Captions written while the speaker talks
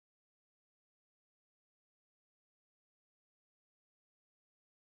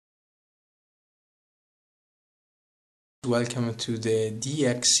Welcome to the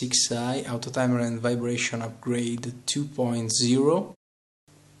DX6i Autotimer and Vibration Upgrade 2.0.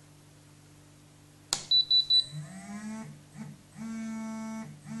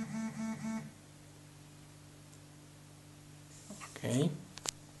 Okay.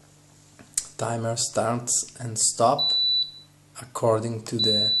 Timer starts and stops according to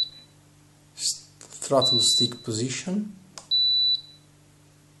the throttle stick position,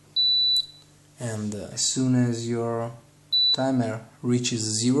 and as soon as your timer reaches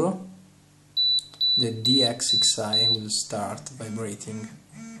 0, the DX6i will start vibrating.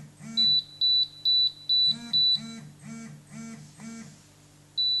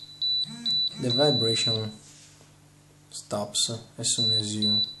 The vibration stops as soon as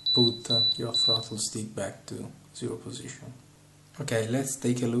you put your throttle stick back to 0 position. Okay, let's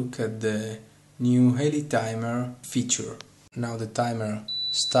take a look at the new Heli timer feature. Now the timer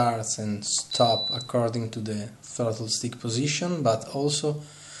starts and stops according to the throttle stick position, but also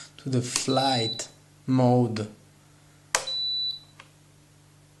to the flight mode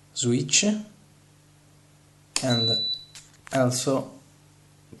switch, and also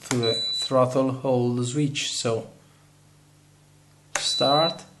to the throttle hold switch. So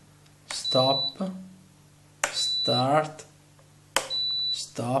start, stop, start,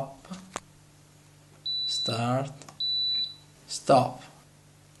 stop, start, stop.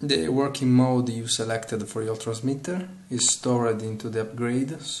 The working mode you selected for your transmitter is stored into the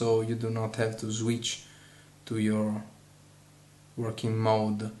upgrade, so you do not have to switch to your working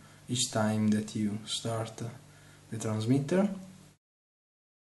mode each time that you start the transmitter.